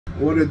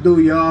What it do,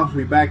 y'all?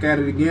 We back at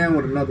it again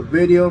with another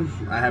video.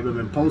 I haven't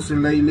been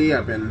posting lately.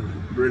 I've been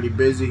really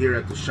busy here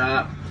at the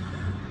shop.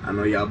 I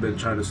know y'all been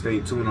trying to stay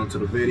tuned onto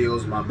the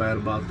videos. My bad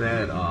about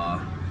that.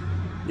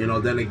 You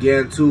know, then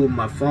again too,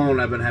 my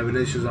phone, I've been having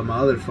issues on my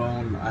other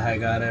phone. I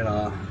had got it,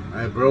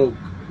 I broke.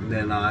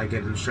 Then I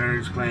get an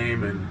insurance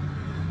claim, and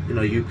you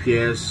know,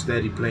 UPS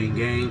steady playing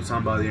games,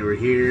 talking about they were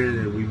here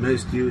and we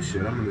missed you.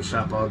 Shit, I'm in the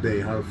shop all day.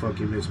 How the fuck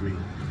you miss me?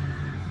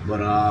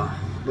 But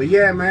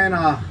yeah,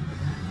 man,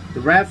 the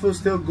raffle's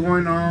still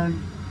going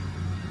on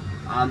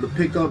the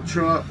pickup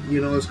truck. You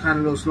know, it's kind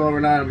of a little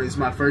slower now. I mean, it's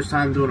my first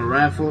time doing a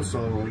raffle,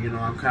 so you know,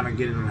 I'm kind of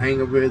getting the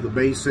hang of it, the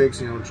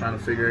basics, you know, trying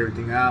to figure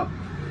everything out.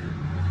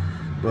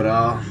 But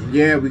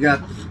yeah, we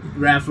got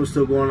raffle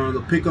still going on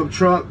the pickup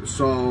truck.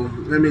 So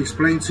let me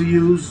explain to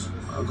you,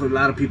 because a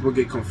lot of people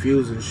get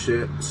confused and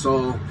shit.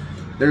 So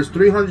there's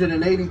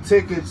 380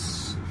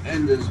 tickets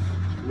in this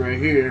right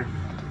here.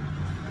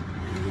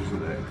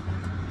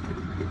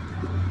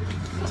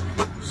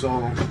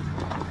 So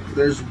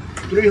there's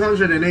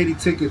 380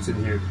 tickets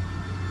in here.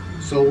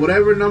 So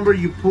whatever number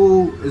you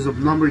pull is a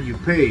number you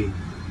pay.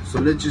 So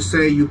let's just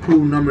say you pull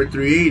number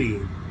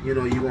 380, you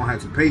know, you won't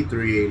have to pay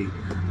 380.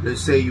 Let's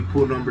say you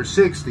pull number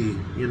 60,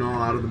 you know,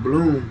 out of the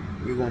balloon,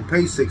 you're gonna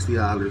pay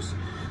 $60.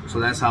 So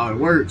that's how it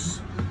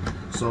works.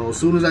 So as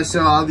soon as I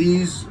sell all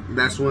these,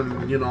 that's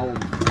when, you know,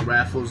 the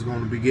raffle is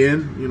gonna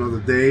begin. You know, the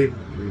day.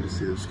 Let me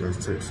see if this guy's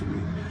texting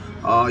me.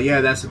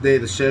 Yeah, that's the day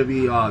the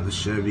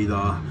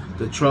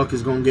truck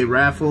is gonna get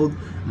raffled.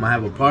 I'm gonna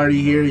have a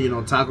party here, you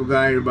know, taco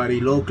guy,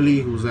 everybody locally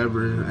who's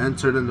ever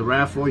entered in the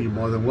raffle, you're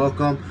more than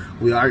welcome.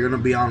 We are gonna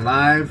be on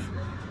live.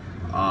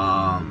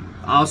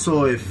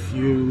 Also, if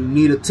you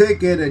need a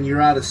ticket and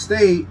you're out of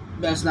state,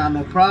 that's not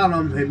no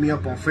problem. Hit me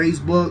up on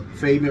Facebook,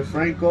 Fabian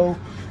Franco.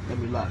 Let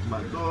me lock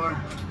my door.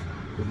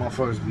 The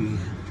motherfuckers be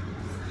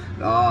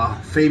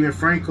Fabian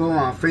Franco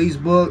on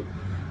Facebook.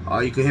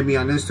 You can hit me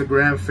on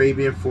Instagram,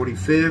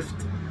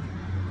 Fabian45th,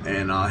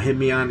 and hit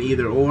me on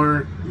either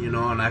or, you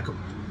know, and I could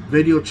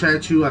video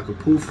chat you, I could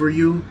pull for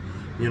you.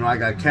 You know, I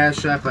got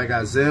Cash App, I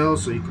got Zelle,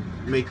 so you can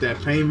make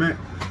that payment.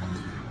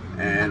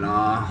 And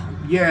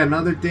yeah,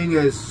 another thing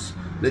is,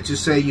 let's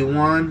just say you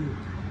won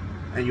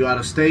and you're out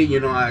of state, you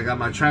know, I got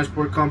my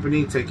transport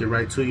company, take it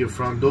right to your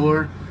front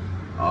door.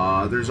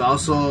 There's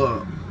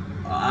also an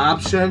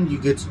option, you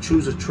get to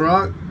choose a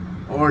truck,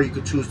 or you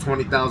could choose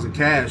 20,000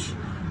 cash.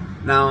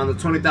 Now on the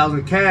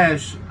 20,000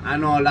 cash, I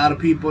know a lot of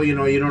people, you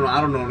know,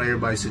 I don't know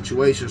everybody's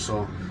situation.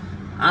 So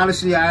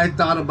honestly, I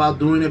thought about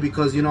doing it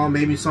because, you know,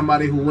 maybe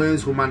somebody who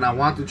wins who might not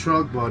want the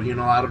truck, but you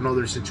know, I don't know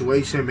their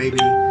situation. Maybe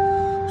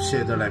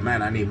shit, they're like,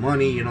 man, I need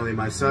money, you know, they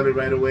might sell it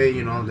right away,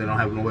 you know, they don't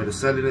have no way to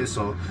sell it.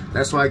 So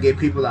that's why I gave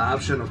people the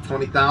option of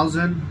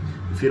 20,000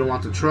 if you don't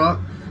want the truck.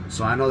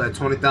 So I know that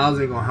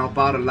 20,000 gonna help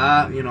out a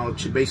lot, you know,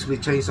 basically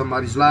change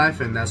somebody's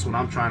life, and that's what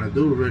I'm trying to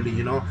do, really,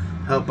 you know,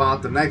 help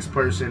out the next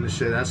person and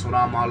shit. That's what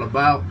I'm all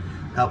about,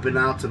 helping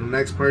out to the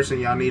next person.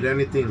 Y'all need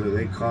anything,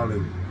 they call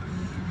it.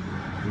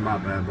 My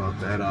bad about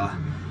that.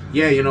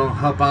 Yeah, you know,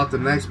 help out the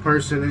next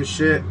person and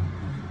shit.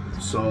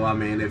 So I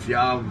mean, if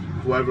y'all,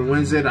 whoever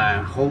wins it,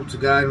 I hope to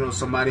God, you know,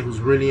 somebody who's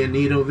really in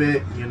need of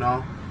it, you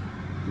know,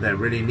 that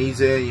really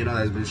needs it, you know,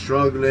 that's been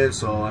struggling.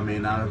 So I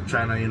mean, I'm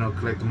trying to, you know,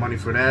 collect the money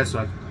for that.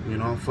 So you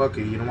know, fuck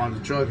it, you don't want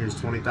the truck, here's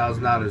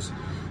 $20,000.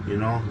 You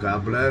know,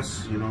 God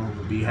bless, you know,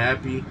 be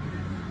happy.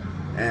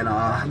 And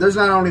there's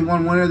not only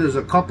one winner, there's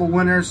a couple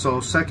winners. So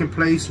second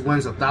place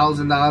wins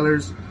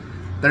 $1,000,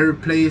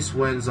 third place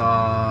wins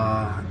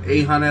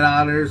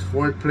 $800,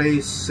 fourth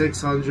place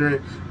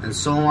 $600, and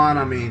so on.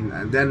 I mean,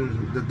 and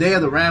then the day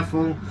of the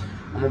raffle,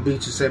 I'm gonna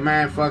beat you, say,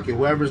 man, fuck it,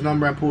 whoever's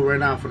number I pull right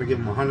now, I'm gonna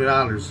give them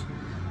 $100.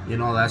 You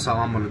know, that's how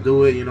I'm gonna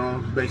do it. You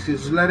know, basically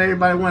just let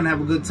everybody win, have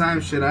a good time.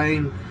 Shit,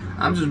 I'm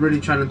just really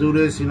trying to do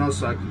this, you know,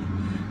 so I can,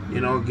 you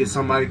know, get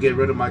somebody to get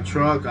rid of my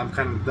truck. I'm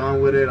kind of done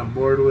with it. I'm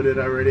bored with it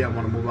already. I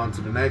want to move on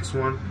to the next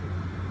one.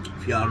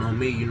 If y'all know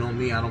me, you know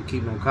me. I don't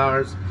keep no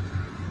cars,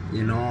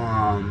 you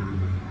know.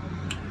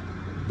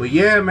 But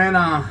yeah, man,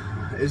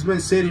 it's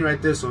been sitting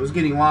right there, so it's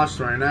getting washed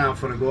right now. I'm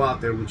gonna go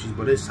out there with you,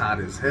 but it's hot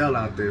as hell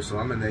out there, so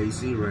I'm in the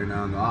AC right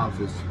now in the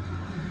office.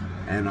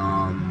 And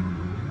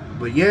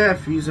but yeah,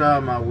 if he's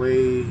on my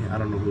way, I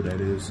don't know who that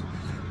is.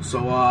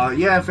 So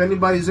yeah, if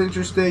anybody's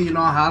interested, you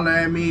know, holler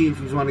at me. If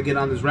you want to get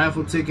on this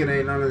raffle ticket,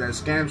 ain't none of that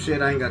scam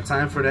shit. I ain't got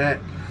time for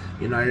that.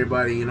 You know,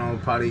 everybody, you know,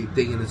 probably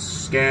thinking it's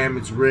a scam,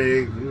 it's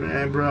rigged.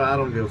 Man, bro, I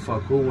don't give a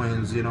fuck who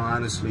wins, you know,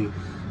 honestly.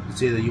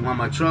 It's either you want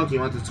my truck,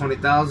 you want the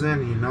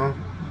 20,000, you know.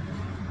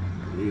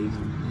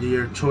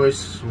 Your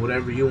choice,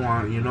 whatever you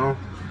want, you know.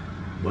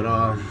 But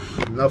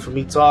enough of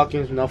me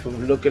talking, enough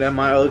of looking at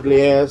my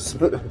ugly ass.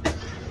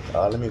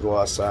 Let me go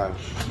outside.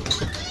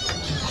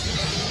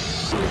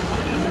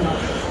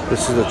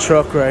 This is the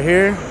truck right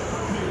here,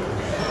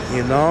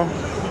 you know.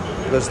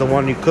 That's the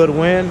one you could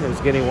win.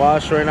 It's getting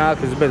washed right now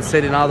because it's been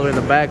sitting all the way in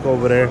the back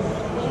over there.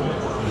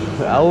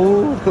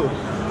 Oh,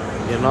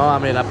 you know, I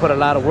mean, I put a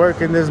lot of work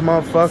in this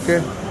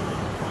motherfucker,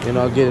 you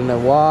know, getting it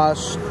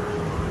washed.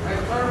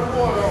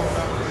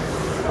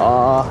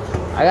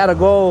 I gotta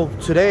go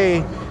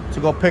today to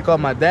go pick up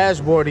my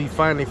dashboard. He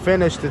finally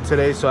finished it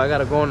today, so I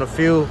gotta go in a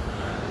few,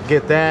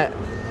 get that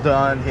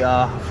done.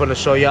 I'm gonna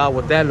show y'all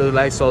what that looks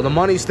like. So the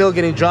money's still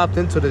getting dropped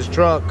into this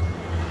truck,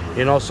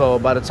 you know, so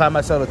by the time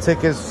I sell the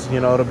tickets, you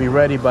know, it'll be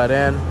ready by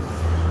then.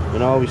 You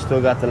know, we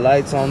still got the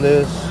lights on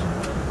this.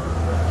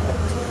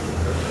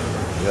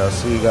 Y'all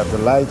see, you got the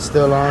lights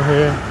still on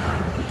here.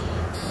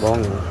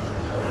 Boom.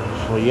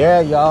 Well,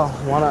 yeah, y'all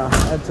wanna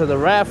enter the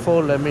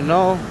raffle, let me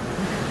know.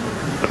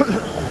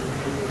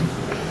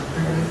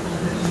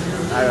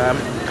 I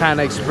kind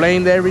of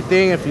explained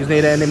everything. If you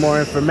need any more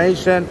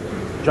information,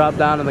 drop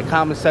down in the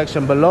comment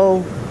section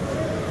below.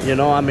 You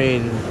know, I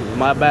mean,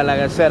 my bad, like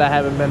I said, I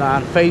haven't been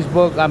on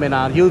Facebook,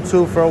 on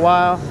YouTube for a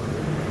while.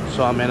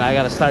 So, I mean, I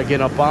gotta start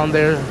getting up on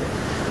there.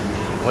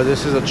 Well,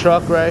 this is a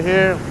truck right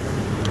here.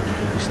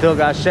 Still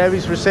got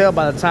Chevys for sale.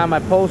 By the time I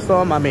post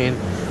them, I mean,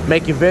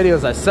 making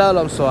videos, I sell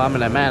them. So, I mean,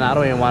 like, man, I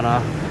don't even wanna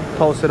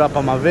post it up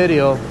on my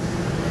video.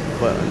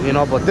 But, you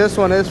know, but this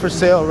one is for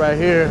sale right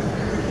here.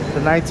 The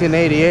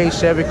 1988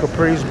 Chevy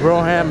Caprice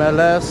Brougham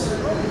LS.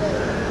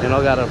 You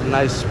know, got a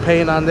nice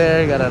paint on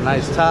there, got a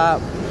nice top.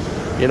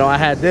 You know, I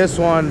had this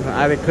one,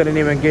 I couldn't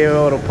even get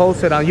able to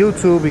post it on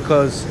YouTube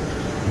because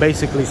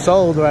basically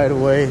sold right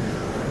away.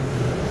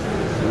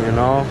 You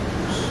know,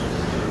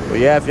 but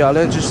yeah, if y'all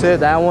interested,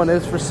 that one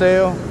is for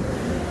sale.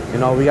 You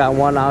know, we got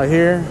one out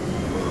here.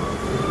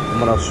 I'm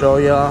gonna show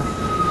y'all.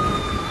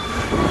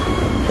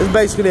 It's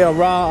basically a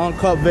raw,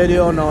 uncut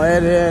video, no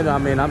editing. I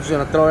mean, I'm just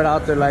gonna throw it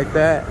out there like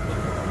that.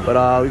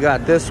 But we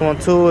got this one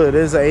too. It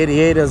is an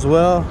 88 as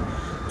well.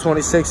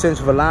 26-inch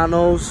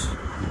Velanos.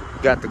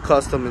 Got the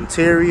custom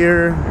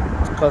interior,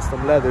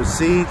 custom leather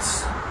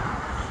seats.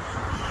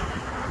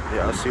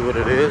 Y'all see what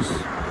it is.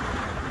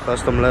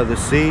 Custom leather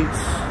seats.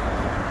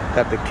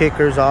 Got the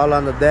kickers all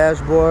on the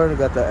dashboard.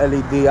 Got the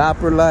LED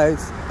opera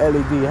lights,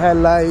 LED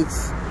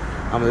headlights.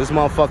 I mean, this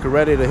motherfucker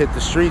ready to hit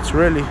the streets,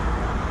 really.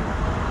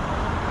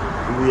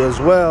 Me as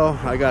well.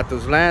 I got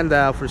this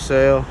Landau for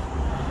sale.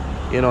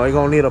 You know, you're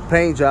gonna need a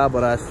paint job,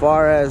 but as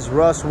far as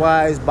rust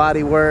wise,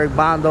 body work,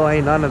 Bondo,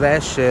 ain't none of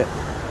that shit.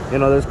 You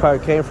know, this car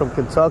came from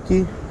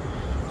Kentucky,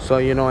 so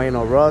you know, ain't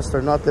no rust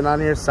or nothing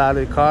on here.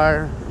 Solid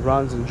car,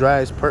 runs and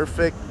drives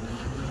perfect.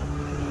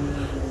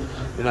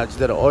 You know, I just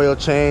did an oil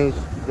change,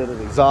 did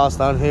an exhaust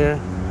on here.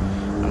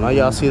 I know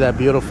y'all see that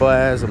beautiful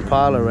ass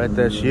Impala right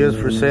there. She is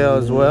for sale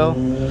as well.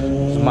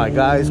 This is my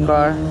guy's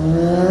car.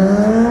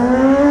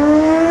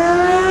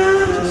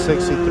 It's a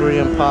 63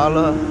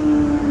 Impala.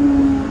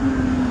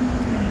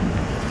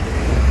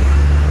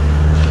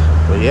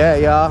 But yeah,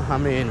 y'all, I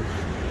mean,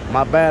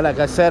 my bad, like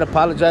I said,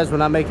 apologize for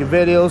not making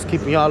videos,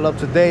 keeping y'all up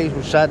to date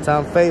with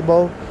Chi-Town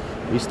Fable.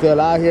 We still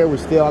out here, we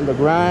still on the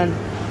grind,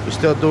 we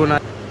still doing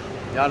that.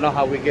 Y'all know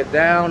how we get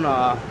down.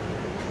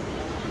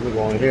 We're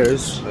going here,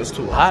 it's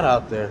too hot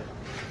out there.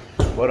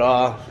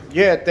 But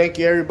yeah, thank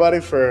you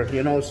everybody for,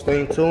 you know,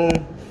 staying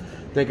tuned.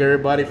 Thank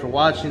everybody for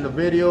watching the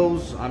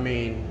videos. I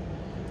mean,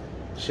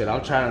 shit,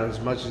 I'm trying as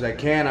much as I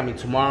can. I mean,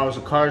 tomorrow's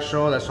a car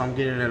show, that's why I'm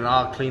getting it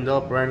all cleaned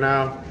up right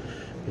now.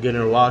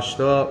 Getting her washed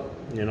up,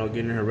 you know,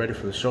 getting her ready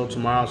for the show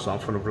tomorrow. So I'm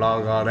gonna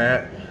vlog all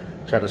that.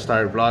 Try to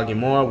start vlogging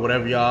more.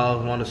 Whatever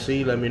y'all want to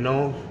see, let me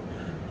know.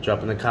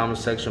 Drop in the comment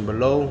section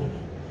below.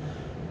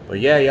 But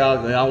yeah,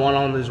 y'all want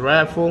on this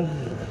raffle?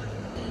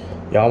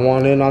 Y'all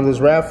want in on this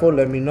raffle?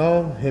 Let me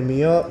know. Hit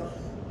me up.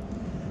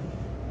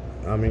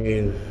 I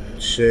mean,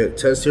 shit,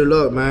 test your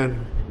luck,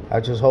 man. I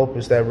just hope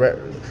it's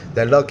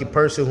that lucky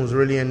person who's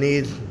really in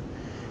need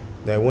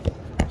that wins.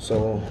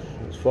 So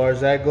as far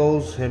as that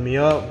goes, hit me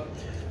up.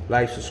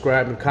 Like,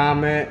 subscribe, and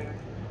comment.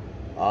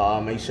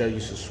 Make sure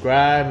you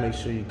subscribe. Make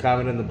sure you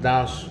comment in the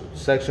down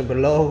section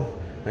below.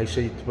 Make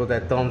sure you put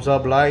that thumbs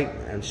up, like,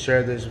 and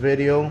share this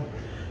video.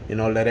 You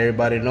know, let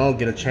everybody know.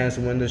 Get a chance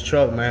to win this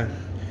truck, man.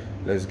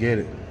 Let's get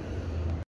it.